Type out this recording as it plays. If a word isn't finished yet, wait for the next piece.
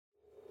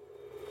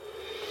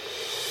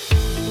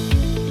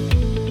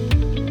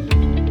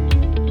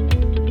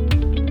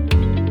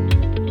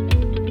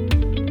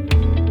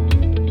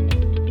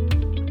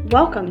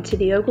Welcome to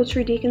the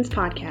Ogletree Deacons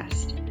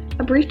Podcast,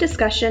 a brief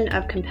discussion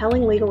of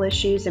compelling legal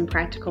issues and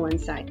practical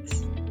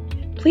insights.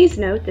 Please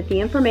note that the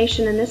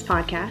information in this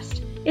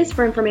podcast is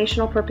for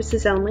informational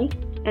purposes only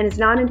and is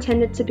not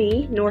intended to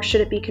be, nor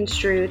should it be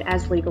construed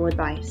as legal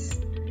advice.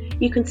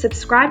 You can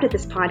subscribe to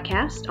this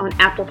podcast on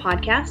Apple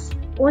Podcasts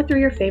or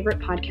through your favorite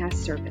podcast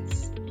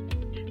service.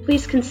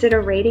 Please consider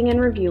rating and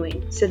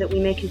reviewing so that we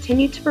may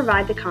continue to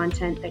provide the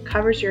content that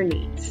covers your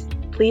needs.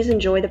 Please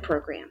enjoy the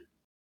program.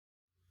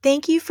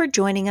 Thank you for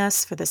joining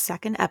us for the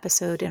second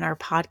episode in our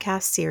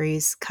podcast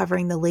series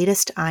covering the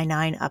latest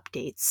I-9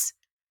 updates.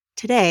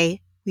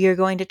 Today, we are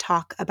going to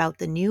talk about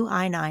the new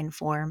I-9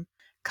 form,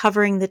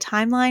 covering the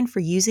timeline for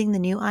using the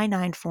new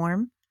I-9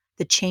 form,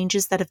 the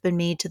changes that have been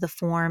made to the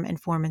form and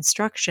form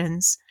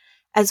instructions,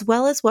 as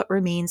well as what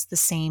remains the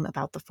same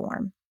about the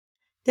form.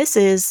 This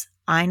is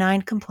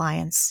I-9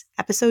 Compliance,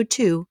 Episode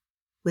 2,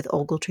 with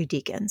Ogletree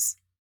Deacons.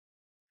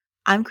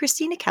 I'm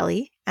Christina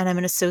Kelly, and I'm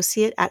an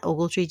associate at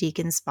Ogletree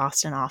Deacons'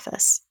 Boston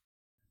office.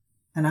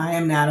 And I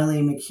am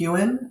Natalie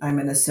McEwen. I'm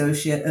an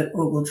associate at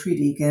Ogletree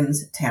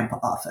Deacons' Tampa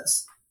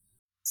office.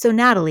 So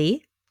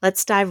Natalie,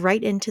 let's dive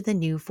right into the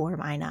new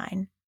Form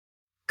I-9.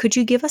 Could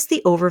you give us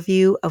the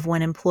overview of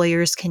when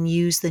employers can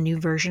use the new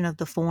version of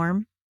the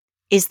form?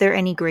 Is there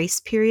any grace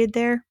period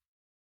there?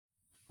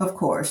 Of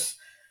course.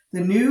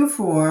 The new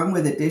form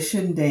with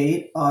edition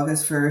date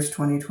August 1st,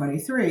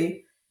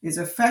 2023 is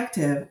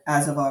effective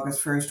as of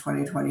August 1st,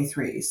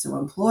 2023, so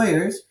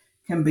employers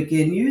can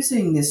begin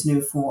using this new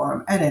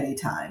form at any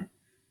time.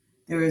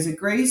 There is a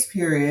grace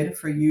period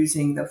for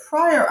using the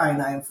prior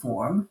I-9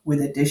 form with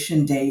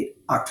edition date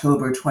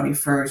October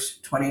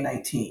 21st,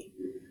 2019.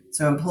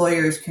 So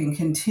employers can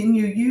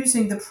continue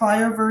using the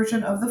prior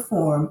version of the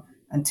form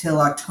until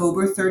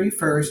October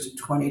 31st,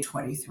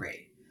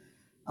 2023.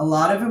 A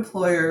lot of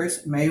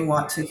employers may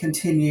want to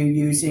continue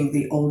using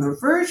the older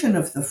version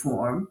of the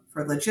form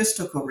for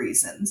logistical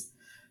reasons,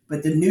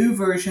 but the new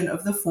version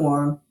of the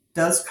form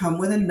does come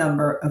with a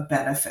number of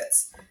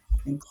benefits,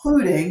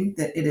 including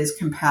that it is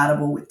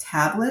compatible with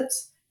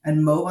tablets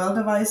and mobile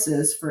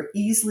devices for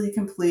easily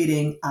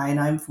completing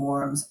I-9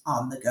 forms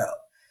on the go.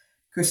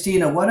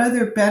 Christina, what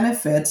other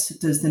benefits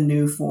does the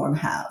new form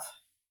have?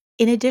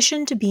 In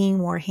addition to being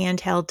more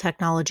handheld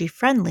technology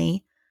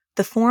friendly,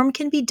 the form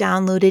can be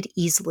downloaded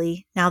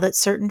easily now that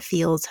certain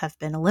fields have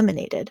been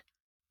eliminated.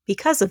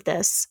 Because of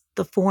this,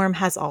 the form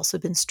has also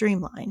been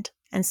streamlined,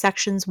 and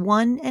sections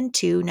 1 and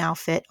 2 now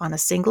fit on a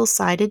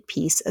single-sided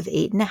piece of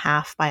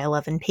 8.5 by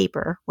 11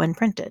 paper when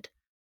printed.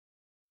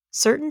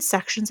 Certain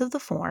sections of the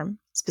form,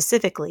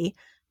 specifically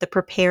the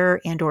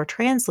preparer and/or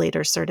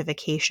translator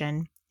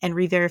certification and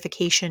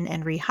re-verification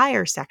and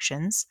rehire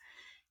sections,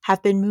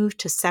 have been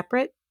moved to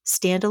separate,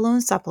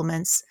 standalone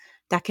supplements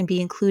that can be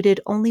included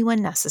only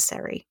when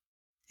necessary.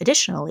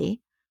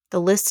 Additionally,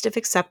 the list of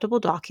acceptable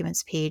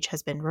documents page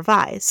has been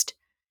revised,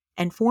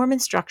 and form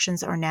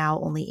instructions are now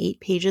only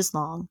 8 pages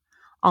long,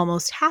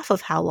 almost half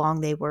of how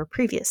long they were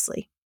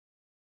previously.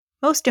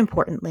 Most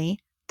importantly,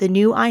 the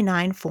new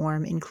I-9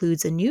 form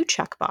includes a new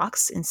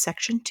checkbox in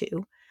Section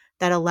 2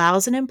 that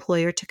allows an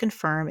employer to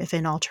confirm if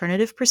an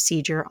alternative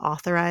procedure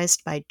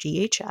authorized by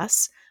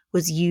DHS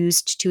was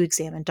used to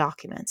examine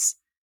documents.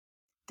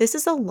 This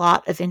is a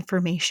lot of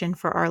information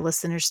for our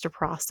listeners to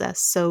process,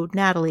 so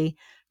Natalie,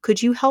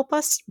 could you help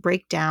us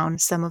break down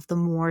some of the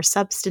more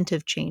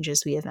substantive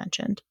changes we have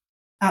mentioned?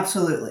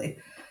 Absolutely.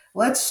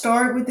 Let's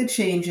start with the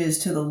changes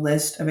to the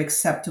list of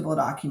acceptable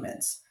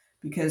documents,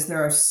 because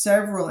there are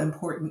several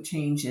important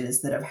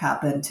changes that have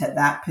happened to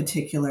that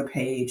particular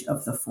page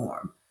of the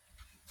form.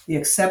 The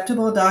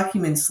acceptable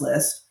documents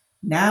list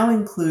now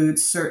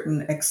includes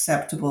certain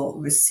acceptable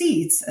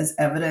receipts as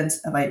evidence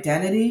of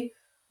identity,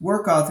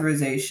 work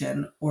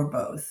authorization, or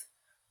both.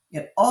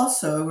 It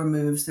also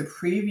removes the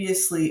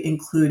previously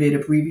included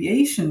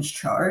abbreviations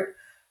chart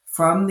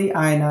from the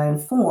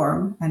I-9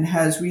 form and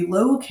has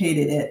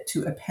relocated it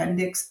to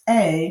Appendix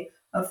A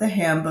of the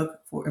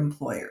Handbook for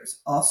Employers,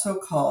 also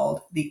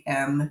called the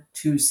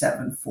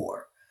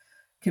M274.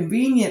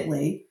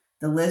 Conveniently,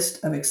 the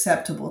list of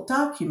acceptable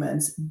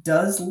documents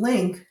does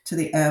link to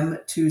the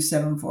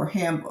M274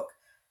 Handbook,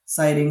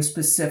 citing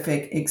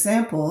specific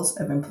examples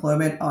of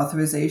employment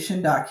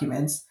authorization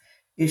documents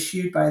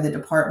issued by the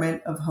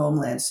Department of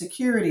Homeland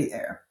Security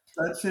there,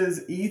 such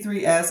as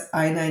E3S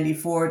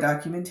I-94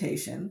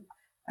 documentation,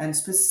 and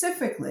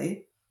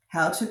specifically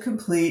how to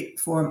complete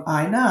Form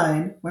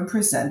I-9 when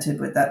presented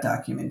with that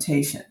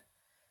documentation.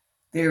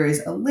 There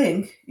is a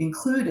link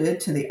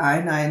included to the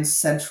I-9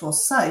 central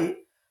site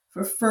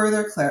for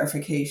further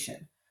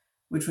clarification,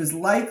 which was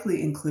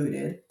likely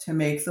included to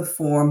make the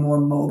form more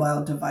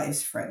mobile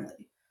device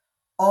friendly.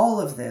 All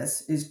of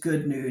this is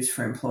good news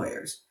for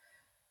employers.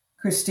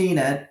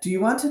 Christina, do you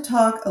want to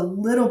talk a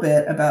little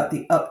bit about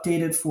the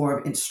updated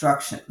form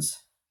instructions?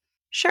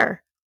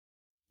 Sure.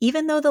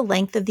 Even though the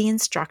length of the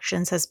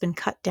instructions has been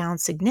cut down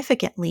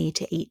significantly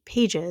to 8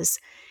 pages,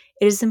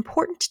 it is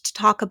important to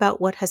talk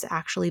about what has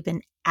actually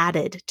been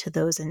added to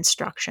those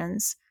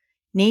instructions,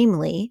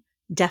 namely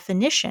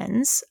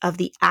definitions of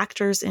the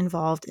actors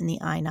involved in the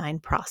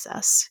I-9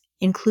 process,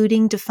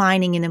 including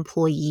defining an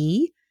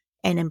employee,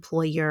 an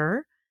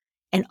employer,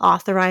 an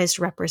authorized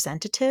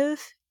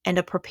representative, and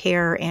a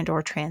preparer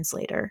and/or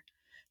translator.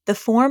 The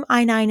Form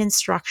I-9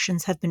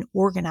 instructions have been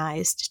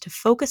organized to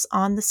focus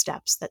on the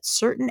steps that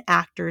certain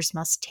actors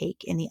must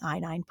take in the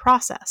I-9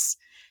 process,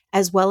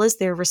 as well as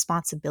their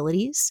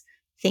responsibilities,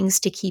 things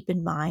to keep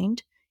in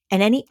mind,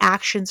 and any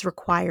actions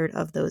required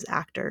of those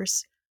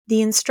actors.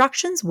 The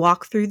instructions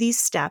walk through these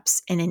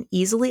steps in an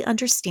easily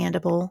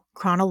understandable,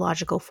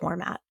 chronological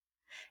format.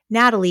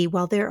 Natalie,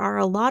 while there are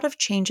a lot of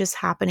changes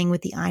happening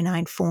with the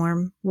I-9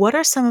 form, what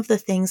are some of the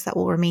things that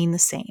will remain the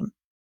same?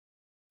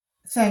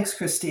 Thanks,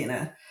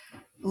 Christina.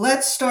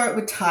 Let's start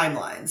with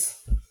timelines.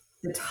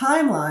 The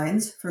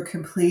timelines for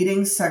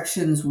completing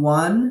sections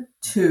 1,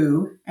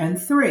 2,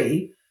 and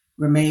 3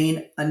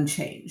 remain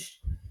unchanged.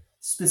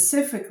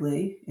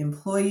 Specifically,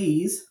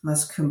 employees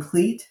must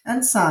complete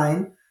and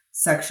sign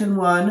Section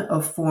 1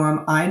 of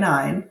Form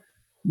I-9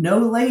 no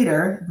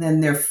later than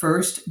their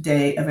first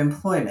day of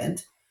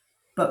employment,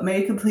 but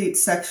may complete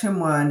Section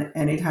 1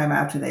 anytime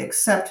after they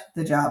accept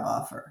the job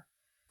offer.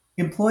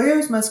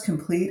 Employers must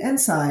complete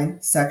and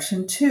sign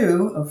Section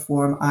 2 of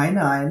Form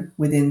I-9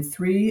 within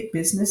 3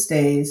 business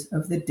days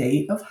of the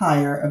date of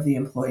hire of the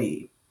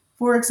employee.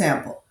 For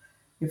example,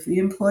 if the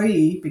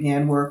employee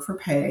began work for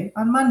pay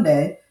on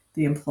Monday,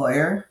 the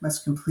employer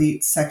must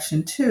complete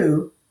Section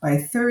 2 by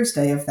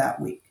Thursday of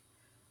that week.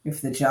 If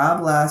the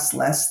job lasts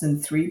less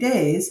than 3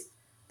 days,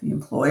 the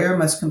employer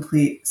must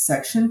complete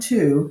Section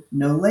 2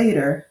 no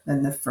later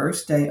than the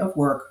first day of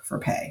work for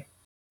pay.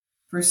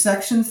 For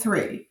Section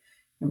 3,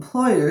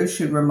 employers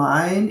should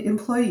remind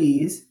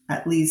employees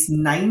at least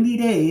 90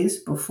 days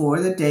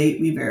before the date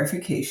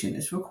re-verification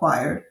is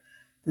required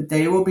that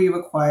they will be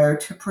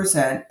required to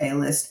present a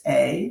List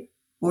A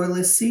or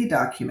List C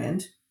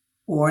document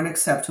or an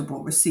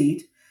acceptable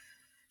receipt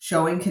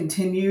showing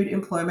continued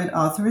employment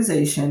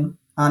authorization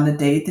on the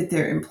date that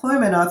their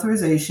employment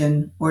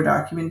authorization or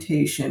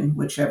documentation,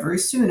 whichever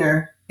is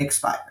sooner,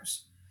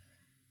 expires.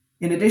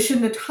 In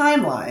addition to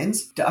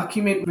timelines,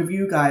 document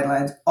review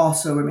guidelines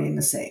also remain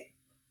the same.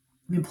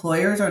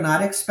 Employers are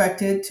not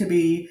expected to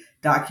be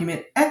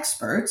document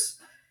experts.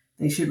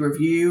 They should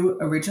review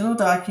original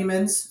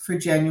documents for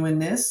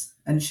genuineness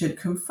and should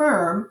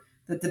confirm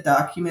that the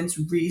documents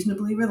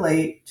reasonably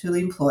relate to the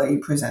employee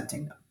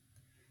presenting them.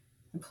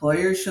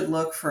 Employers should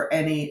look for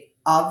any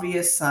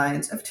obvious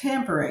signs of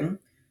tampering,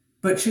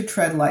 but should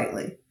tread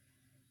lightly.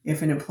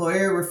 If an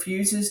employer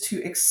refuses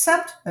to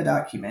accept a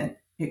document,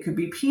 it could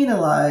be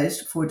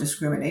penalized for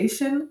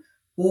discrimination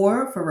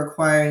or for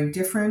requiring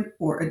different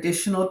or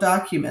additional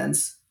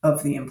documents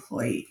of the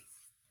employee.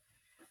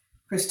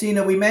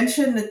 Christina, we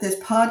mentioned that this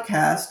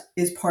podcast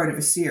is part of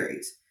a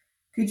series.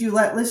 Could you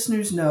let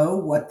listeners know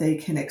what they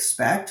can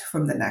expect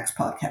from the next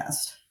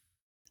podcast?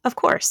 Of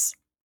course.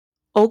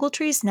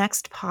 Ogletree's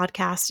next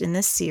podcast in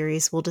this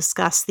series will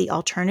discuss the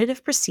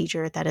alternative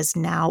procedure that is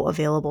now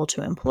available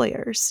to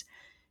employers.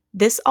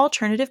 This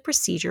alternative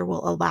procedure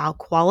will allow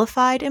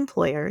qualified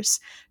employers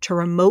to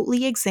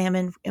remotely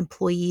examine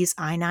employees'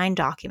 I-9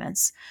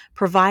 documents,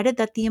 provided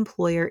that the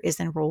employer is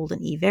enrolled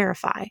in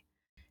E-Verify.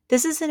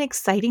 This is an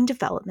exciting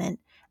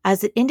development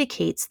as it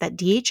indicates that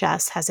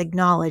DHS has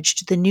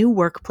acknowledged the new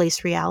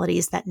workplace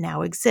realities that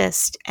now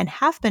exist and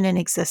have been in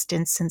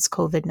existence since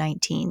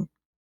COVID-19.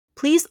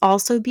 Please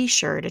also be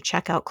sure to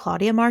check out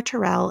Claudia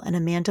Martorell and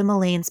Amanda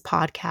Mullane's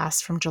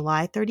podcast from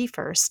July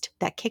 31st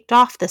that kicked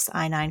off this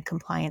I-9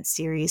 compliance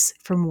series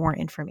for more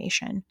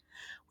information.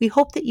 We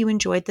hope that you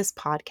enjoyed this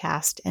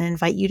podcast and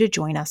invite you to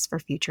join us for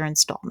future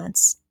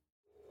installments.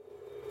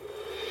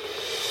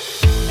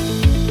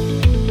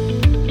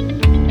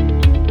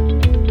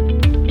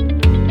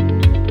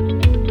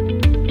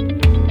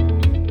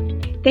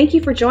 Thank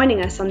you for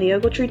joining us on the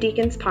Ogletree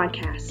Deacons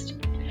podcast.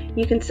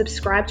 You can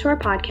subscribe to our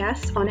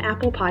podcast on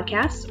Apple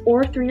Podcasts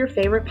or through your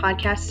favorite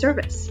podcast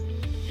service.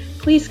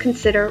 Please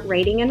consider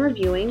rating and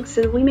reviewing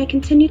so that we may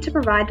continue to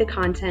provide the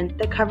content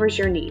that covers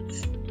your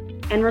needs.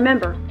 And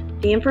remember,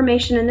 the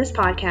information in this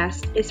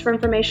podcast is for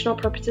informational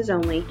purposes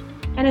only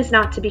and is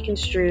not to be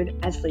construed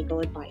as legal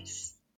advice.